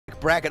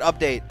bracket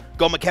update.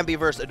 Go McKempy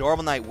versus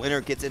Adorable Knight.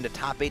 Winner gets into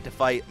top 8 to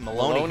fight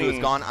Maloney, who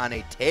has gone on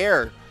a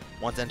tear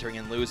once entering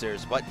in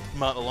losers. But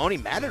Maloney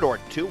Matador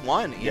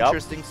 2-1. Yep.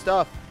 Interesting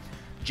stuff.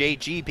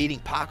 JG beating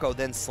Paco,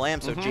 then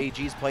Slam. So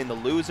JG's playing the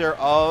loser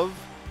of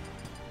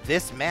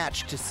this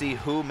match to see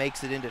who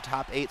makes it into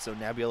top 8. So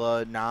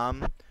Nebula,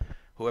 Nam,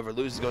 whoever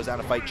loses goes down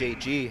to fight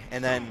JG.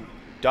 And then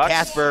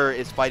Casper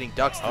is fighting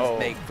Dux to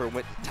make for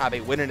top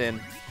 8 winning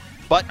in.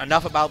 But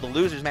enough about the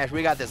losers match.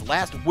 We got this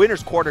last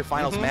winners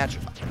quarterfinals match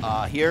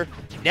here.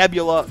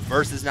 Nebula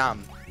versus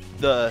Nam.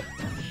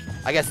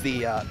 I guess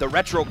the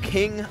retro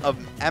king of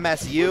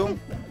MSU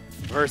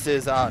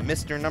versus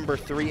Mr. number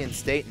 3 in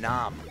state,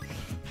 Nam.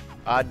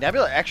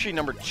 Nebula actually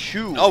number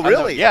 2. Oh,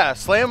 really? Yeah,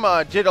 Slam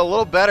did a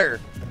little better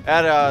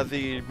at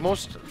the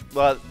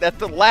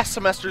last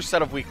semester's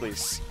set of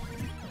weeklies.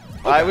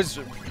 I was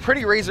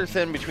pretty razor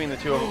thin between the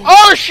two of them.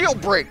 Oh,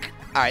 shield break!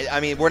 All right, I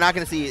mean, we're not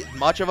going to see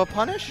much of a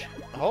punish.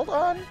 Hold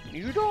on.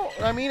 You don't.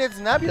 I mean, it's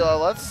Nebula.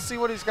 Let's see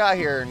what he's got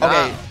here.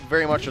 Not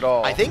very much at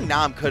all. I think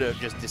Nam could have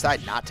just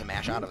decided not to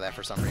mash out of that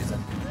for some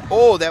reason.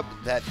 Oh, that.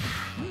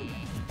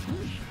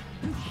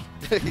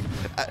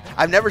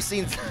 I've never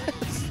seen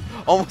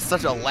almost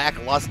such a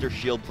lackluster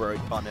shield break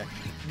punish.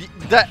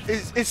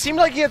 It seemed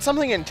like he had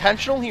something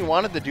intentional he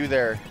wanted to do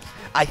there.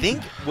 I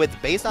think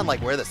based on like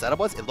where the setup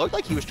was, it looked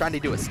like he was trying to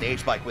do a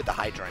stage spike with the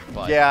hydrant,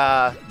 but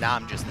yeah,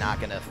 Nam just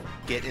not gonna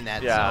get in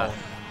that zone.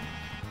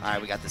 All right,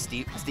 we got the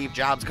Steve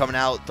Jobs coming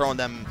out, throwing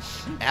them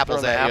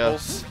apples at you.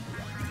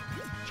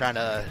 Trying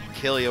to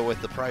kill you with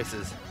the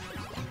prices.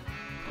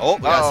 Oh,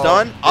 we got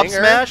stun. Up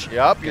smash.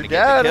 Yep, you're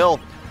dead.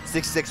 Kill.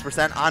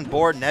 66% on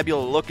board.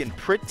 Nebula looking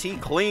pretty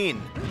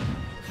clean.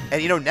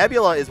 And, you know,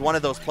 Nebula is one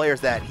of those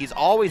players that he's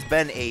always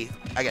been a,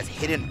 I guess,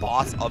 hidden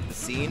boss of the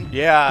scene.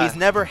 Yeah. He's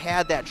never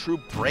had that true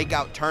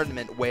breakout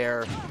tournament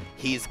where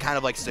he's kind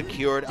of like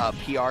secured a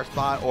PR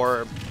spot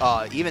or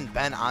even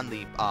been on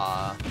the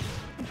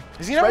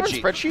Is he not on the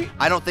spreadsheet?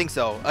 I don't think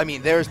so. I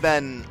mean, there's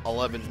been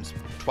 11,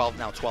 12,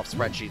 now 12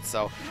 spreadsheets,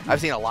 so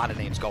I've seen a lot of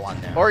names go on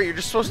there. Or you're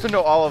just supposed to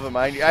know all of them.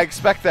 I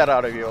expect that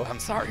out of you. I'm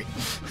sorry.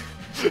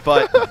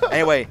 But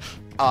anyway,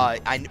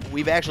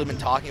 we've actually been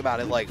talking about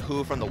it, like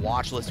who from the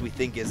watch list we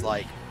think is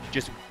like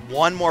just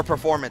one more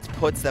performance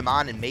puts them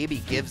on and maybe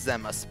gives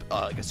them a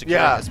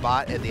secure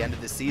spot at the end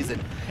of the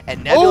season.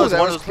 And Nebula is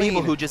one of those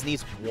people who just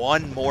needs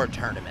one more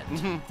tournament.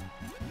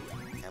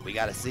 And we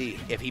got to see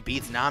if he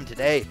beats Nam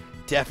today.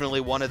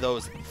 Definitely one of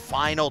those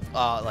final,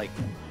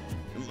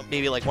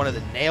 maybe like one of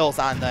the nails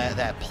on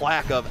that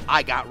plaque of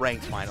I got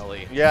ranked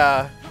finally.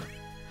 Yeah.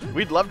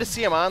 We'd love to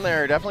see him on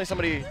there. Definitely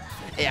somebody.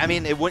 I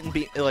mean, it wouldn't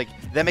be like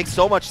that makes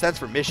so much sense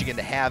for Michigan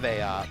to have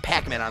a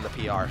Pac-Man on the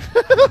PR.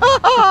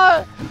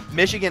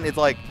 Michigan is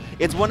like,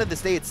 it's one of the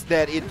states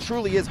that it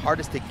truly is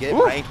hardest to get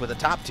ranked with a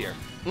top tier.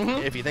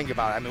 If you think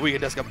about it. I mean, we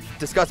can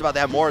discuss about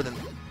that more than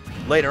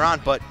later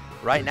on, but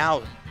right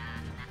now,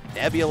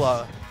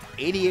 Nebula,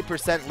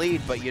 88%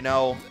 lead, but you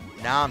know,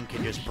 Nam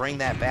can just bring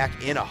that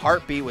back in a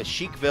heartbeat with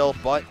Sheikville,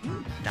 but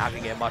not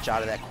going to get much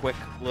out of that quick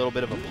little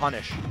bit of a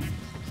punish.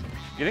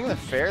 Getting the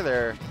fair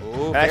there.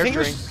 Ooh, I think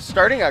we're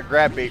starting a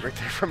grab bait right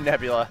there from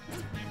Nebula.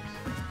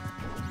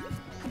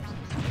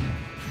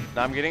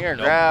 Now I'm getting a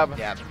grab.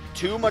 Yeah,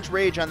 too much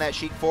rage on that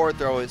Sheik forward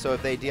throw, so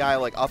if they DI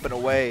like up and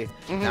away,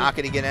 not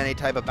going to get any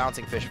type of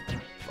bouncing fish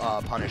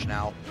punish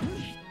now.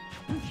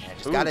 Yeah,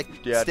 just got to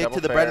stick to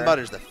the bread and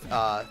butters, the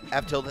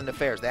F tilde into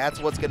fairs.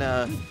 That's what's going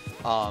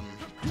to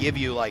give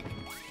you like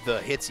the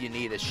hits you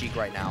need as Sheik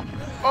right now.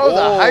 Oh,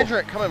 the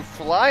hydrant coming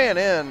flying in.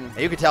 And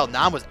you can tell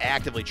Nam was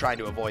actively trying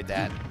to avoid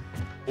that.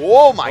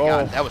 Oh my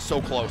God, that was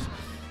so close.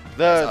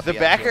 The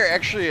backer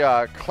actually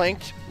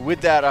clanked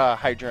with that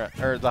hydrant,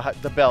 or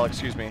the bell,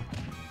 excuse me.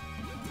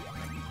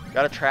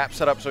 Got a trap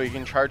set up so he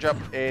can charge up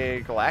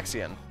a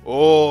Galaxian.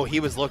 Oh,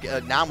 he was looking.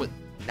 Nam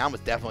was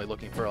definitely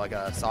looking for like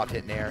a soft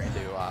hit nair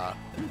into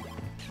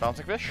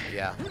bouncing fish.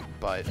 Yeah,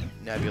 but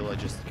Nebula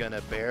just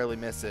gonna barely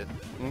miss it.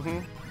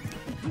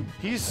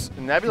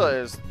 Nebula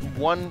is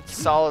one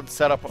solid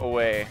setup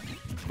away,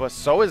 but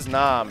so is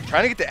Nam.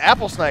 Trying to get the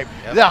apple snipe.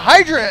 The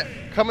hydrant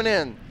coming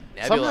in.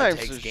 Nebula Sometimes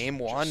takes game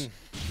one.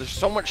 There's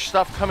so much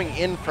stuff coming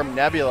in from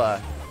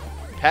Nebula.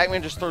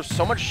 Pac-Man just throws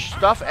so much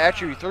stuff at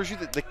you. He throws you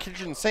the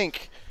kitchen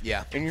sink.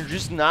 Yeah. And you're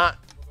just not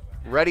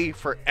ready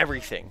for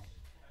everything.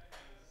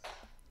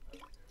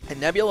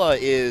 And Nebula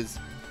is,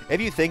 if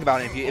you think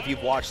about it, if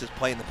you've watched this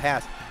play in the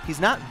past,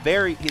 he's not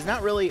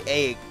really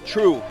a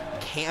true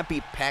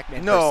campy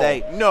Pac-Man per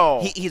se.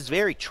 No. He's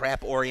very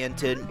trap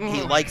oriented.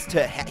 He likes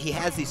to. He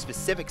has these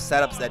specific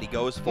setups that he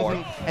goes for,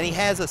 and he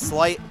has a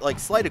slight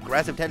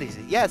aggressive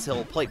tendency. Yes,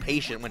 he'll play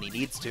patient when he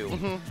needs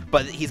to,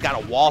 but he's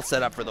got a wall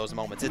set up for those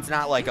moments. It's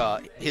not like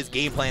his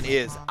game plan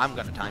is I'm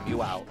gonna time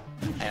you out,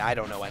 and I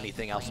don't know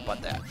anything else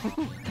but that.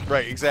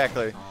 Right,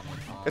 exactly.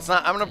 It's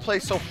not. I'm gonna play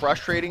so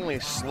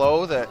frustratingly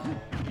slow that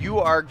you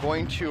are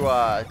going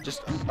to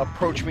just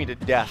approach me to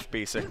death,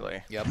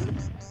 basically. Yep.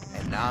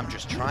 And now I'm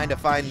just trying to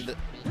find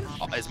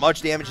as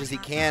much damage as he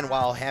can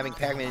while having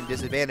Pac-Man in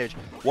disadvantage.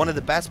 One of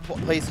the best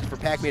places for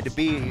Pac-Man to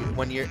be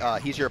when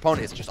he's your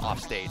opponent is just off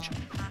stage.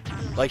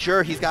 Like,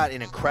 sure, he's got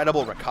an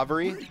incredible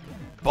recovery,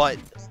 but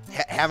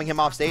having him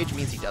off stage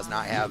means he's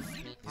not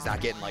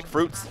getting like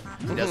fruits.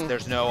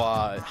 There's no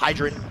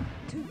hydrant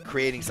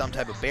creating some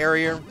type of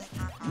barrier.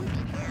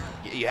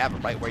 You have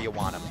him right where you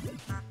want him.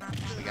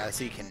 We gotta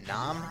see, can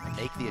Nam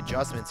make the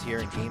adjustments here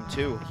in game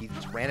 2? He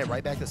ran it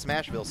right back to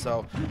Smashville,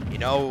 so you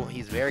know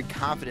he's very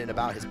confident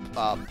about his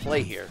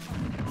play here.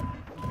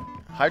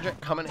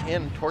 Hydrant coming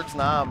in towards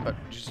Nam, but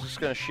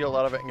just going to shield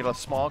out of it and get a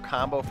small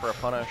combo for a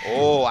punish.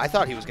 Oh, I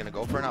thought he was going to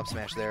go for an up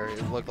smash there.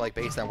 It looked like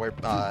based on where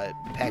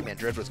Pac-Man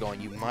Drift was going,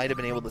 you might have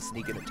been able to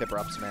sneak in a tipper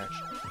up smash.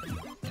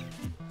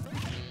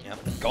 Yep.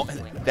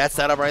 That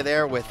setup right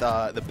there with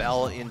the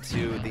bell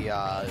into the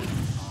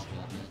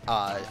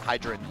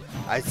hydrant.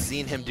 I've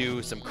seen him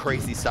do some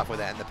crazy stuff with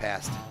that in the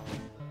past.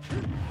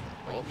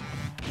 Oh,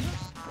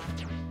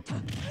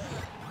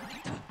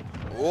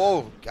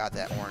 oh, got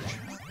that orange.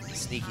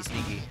 Sneaky,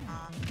 sneaky.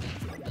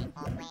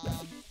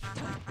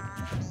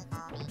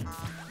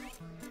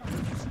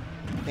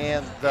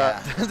 And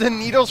the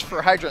needles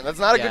for Hydrant. That's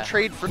not a good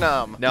trade for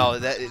Nam. No,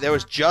 there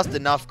was just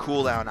enough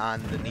cooldown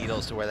on the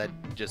needles to where that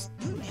just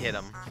hit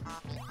him.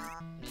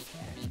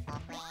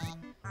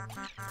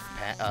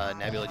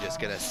 Nebula just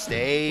gonna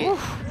stay.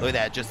 Oof. Look at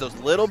that, just those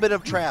little bit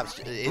of traps.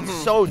 It's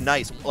so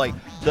nice. Like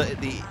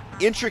the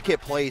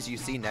intricate plays you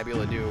see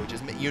Nebula do.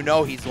 Just you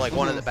know he's like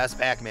one of the best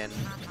Pac-Man,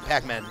 I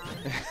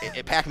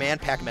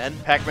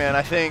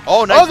think.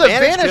 Oh, nice. Oh, the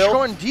Vanish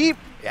going deep.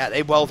 Yeah,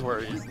 they both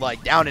were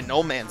like down in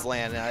no man's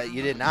land.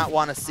 You did not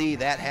want to see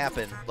that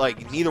happen.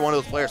 Like neither one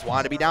of those players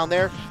wanted to be down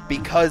there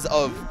because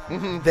of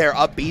their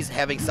up Bs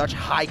having such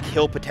high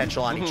kill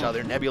potential on each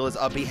other. Nebula's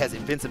up B has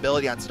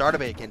invincibility on start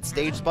of it, can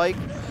stage spike,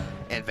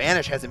 and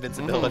Vanish has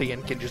invincibility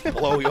and can just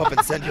blow you up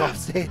and send you off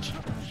stage.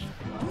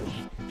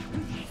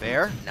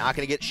 Fair, not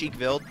gonna get Sheik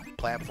build.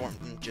 Platform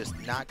just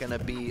not gonna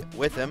be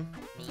with him.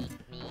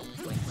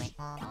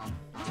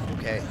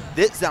 Okay,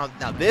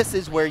 now this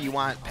is where you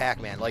want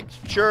Pac-Man. Like,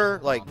 sure,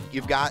 like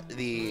you've got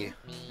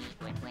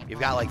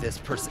like this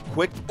person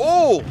quick.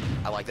 Oh,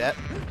 I like that.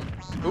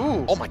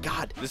 Ooh, oh my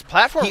God, this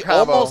platform he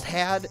combo. Almost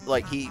had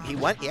like he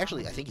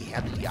actually I think he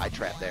had the DI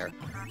trap there,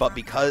 but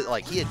because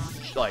like he had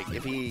like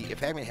if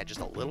Pac-Man had just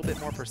a little bit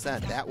more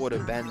percent, that would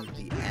have been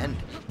the end.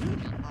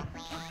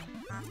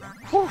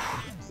 Whew.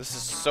 This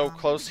is so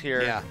close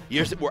here. Yeah,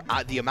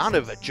 the amount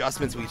of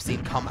adjustments we've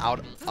seen come out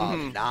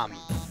of Nam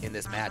in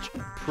this match,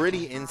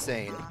 pretty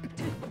insane.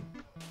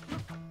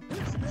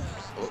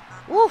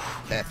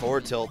 Oh, that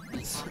forward tilt,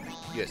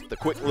 yes, the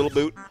quick little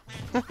boot.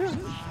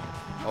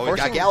 Oh, we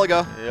got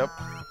Galaga. Yep.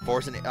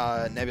 Forcing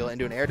Nebula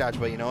into an air dodge,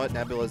 but you know what?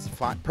 Nebula's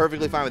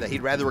perfectly fine with that.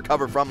 He'd rather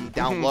recover from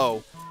down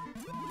low.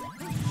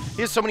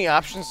 He has so many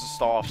options to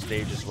stall off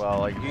stage as well.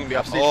 Like, you can be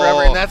off stage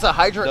forever, and that's a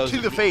Hydrant to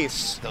the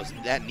face.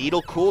 That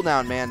needle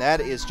cooldown, man, that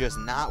is just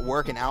not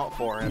working out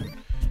for him.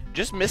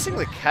 Just missing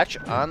the catch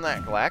on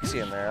that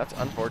Galaxian there. That's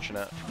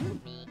unfortunate.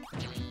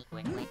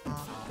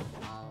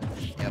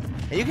 Yep.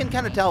 And you can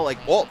kind of tell, like,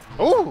 whoa.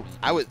 Ooh.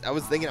 I was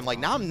thinking, I'm like,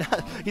 now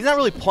he's not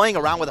really playing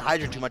around with the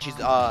Hydrant too much. He's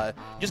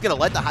just going to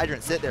let the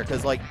Hydrant sit there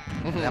because, like,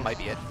 that might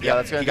be it. Yeah,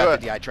 that's going to do it. He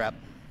got the DI trap.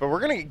 But we're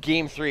going to get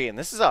game 3, and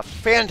this is a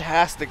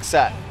fantastic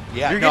set.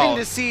 Yeah, You're getting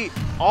to see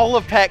all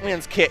of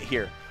Pac-Man's kit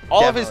here.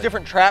 All of his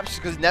different traps,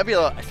 because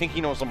Nebula, I think he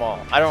knows them all.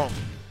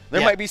 There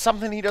might be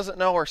something he doesn't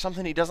know or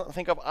something he doesn't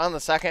think of on the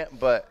second,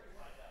 but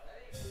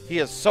he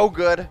is so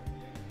good.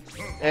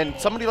 And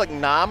somebody like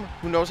Nam,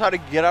 who knows how to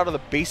get out of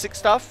the basic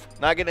stuff,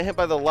 not getting hit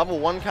by the level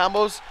 1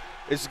 combos,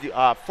 is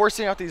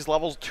forcing out these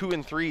levels 2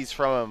 and 3s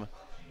from him.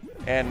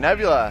 And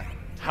Nebula,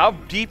 how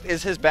deep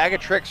is his bag of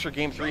tricks for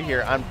game 3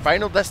 here on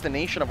Final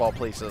Destination of all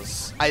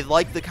places? I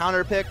like the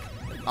counter pick.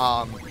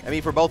 I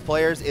mean, for both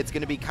players, it's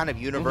going to be kind of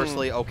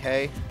universally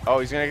okay. Oh,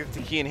 he's going to get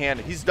the key in hand.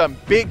 He's done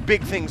big,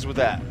 big things with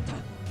that.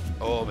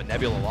 Oh, but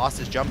Nebula lost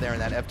his jump there in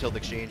that F-tilt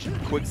exchange.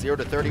 Quick 0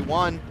 to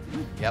 31.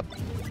 Yep.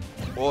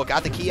 Oh,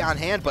 got the key on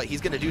hand, but he's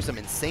going to do some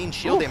insane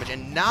shield damage.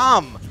 And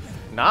Nam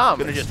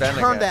going to just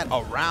turn that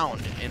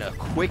around in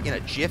a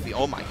jiffy.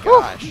 Oh my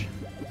gosh.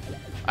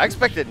 I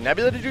expected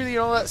Nebula to do that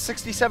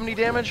 60-70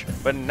 damage,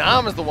 but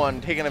Nam is the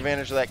one taking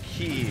advantage of that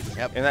key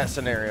in that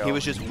scenario. He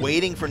was just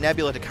waiting for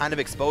Nebula to kind of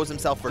expose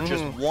himself for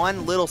just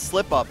one little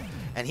slip up,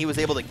 and he was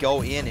able to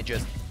go in and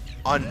just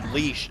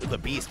unleash the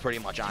beast pretty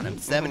much on him.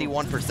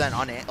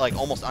 71% like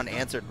almost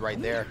unanswered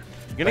right there.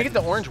 You're gonna get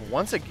the orange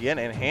once again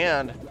in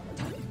hand.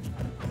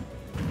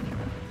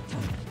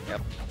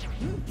 Yep.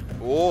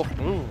 Oh,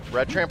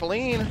 red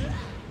trampoline.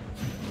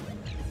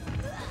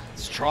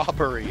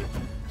 Strawberry.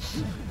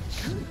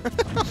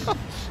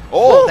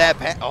 Oh,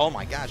 oh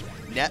my gosh.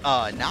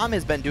 Nam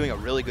has been doing a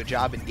really good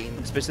job in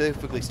game,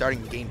 specifically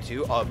starting game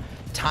 2, of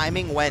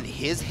timing when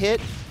his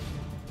hit.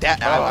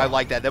 I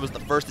like that. That was the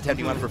first attempt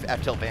he went for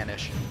F-tilt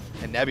Vanish,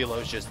 and Nebula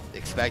was just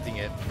expecting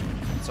it.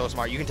 So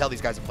smart. You can tell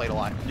these guys have played a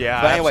lot. Yeah,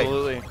 but anyway,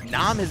 absolutely.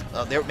 Nam has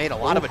they made a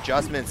lot of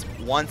adjustments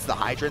once the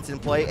Hydrant's in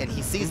play, and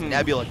he sees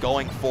Nebula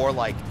going for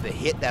like the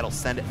hit that'll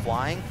send it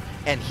flying,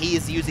 and he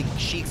is using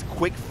Sheik's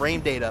quick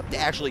frame data to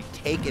actually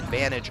take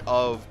advantage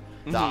of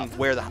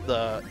where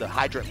the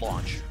Hydrant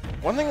launch.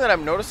 One thing that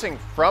I'm noticing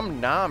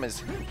from Nam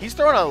is he's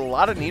throwing a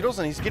lot of needles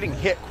and he's getting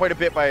hit quite a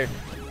bit by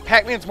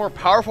Pac-Man's more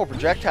powerful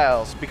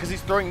projectiles because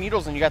he's throwing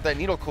needles and you got that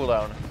needle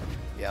cooldown.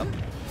 Yep.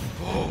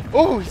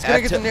 Oh, he's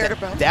going to get the Nair to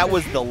bounce. That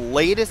was the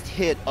latest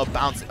hit of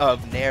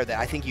Nair that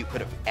I think you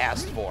could have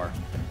asked for.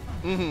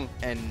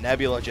 And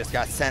Nebula just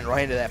got sent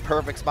right into that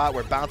perfect spot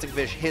where Bouncing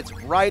Fish hits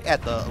right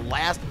at the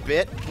last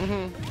bit.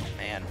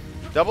 Man.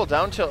 Double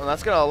down tilt, and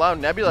that's going to allow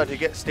Nebula to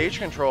get stage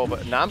control,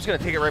 but Nam's going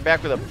to take it right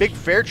back with a big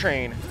fair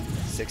train.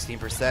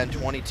 16%,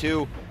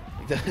 22.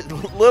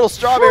 The little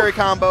strawberry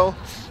combo.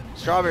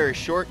 Strawberry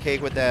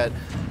shortcake with that.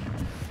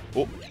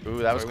 Oh, ooh,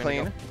 that was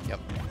clean.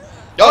 Yep.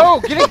 Oh,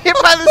 getting hit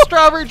by the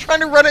strawberry, trying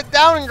to run it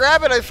down and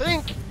grab it, I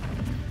think.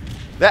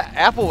 That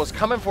apple was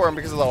coming for him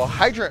because of the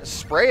hydrant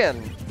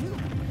spraying.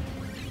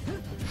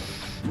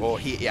 Oh,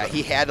 he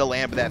had to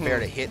land with that fair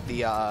to hit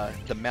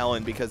the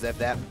melon because of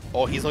that.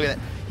 Oh, he's looking at.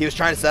 He was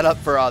trying to set up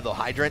for the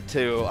hydrant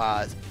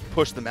to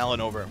push the melon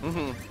over.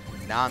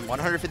 Nam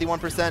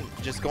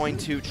 151%, just going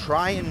to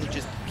try and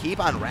just keep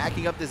on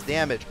racking up this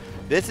damage.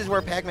 This is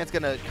where Pac-Man's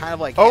gonna kind of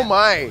like. Oh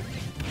my!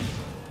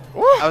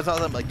 I was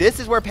like, this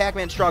is where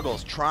Pac-Man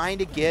struggles, trying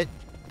to get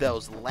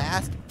those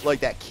last, like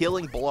that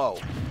killing blow.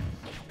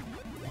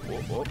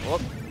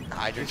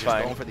 Hydrant's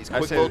just going for these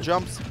quick little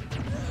jumps.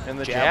 And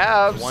the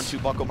jabs.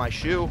 1-2 buckle my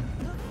shoe.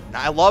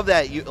 Now I love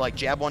that you like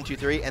jab 1, 2,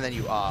 3, and then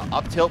you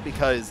up tilt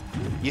because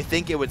you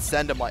think it would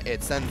send them like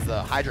it sends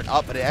the hydrant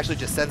up, but it actually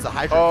just sends the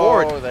hydrant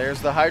forward. Oh,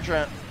 there's the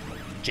hydrant.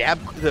 Jab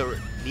the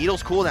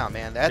needles cooldown,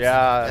 man.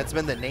 That's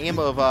been the name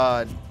of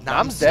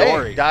Nam's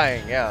story.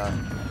 Dying, yeah.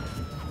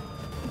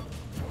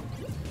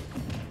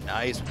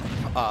 Nice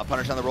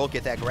punish on the roll,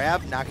 get that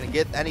grab. Not going to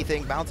get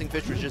anything. Bouncing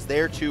Fish was just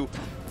there to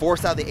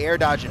force out the air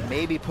dodge and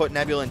maybe put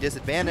Nebula in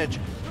disadvantage.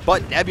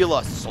 But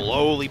Nebula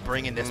slowly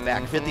bringing this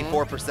back.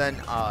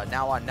 54%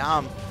 now on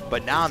Nam.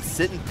 But Nam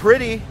sitting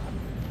pretty.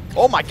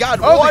 Oh my God!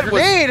 Oh, what the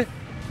grenade!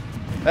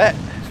 That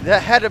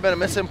had to have been a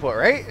misinput,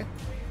 right?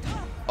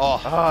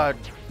 Oh.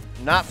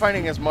 Not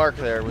finding his mark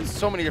there with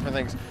so many different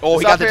things. Oh,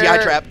 he got the DI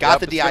trap.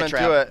 Got the DI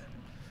trap. Do it.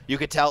 You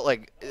could tell,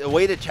 like, the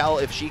way to tell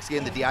if Sheik's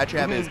getting the DI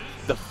trap is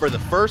for the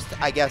first,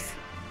 I guess,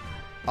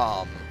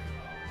 I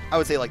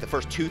would say like the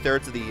first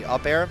 2/3 of the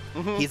up air,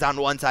 he's on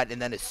one side,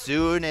 and then as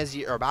soon as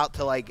you're about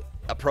to like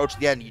approach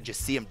the end, you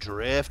just see him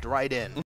drift right in.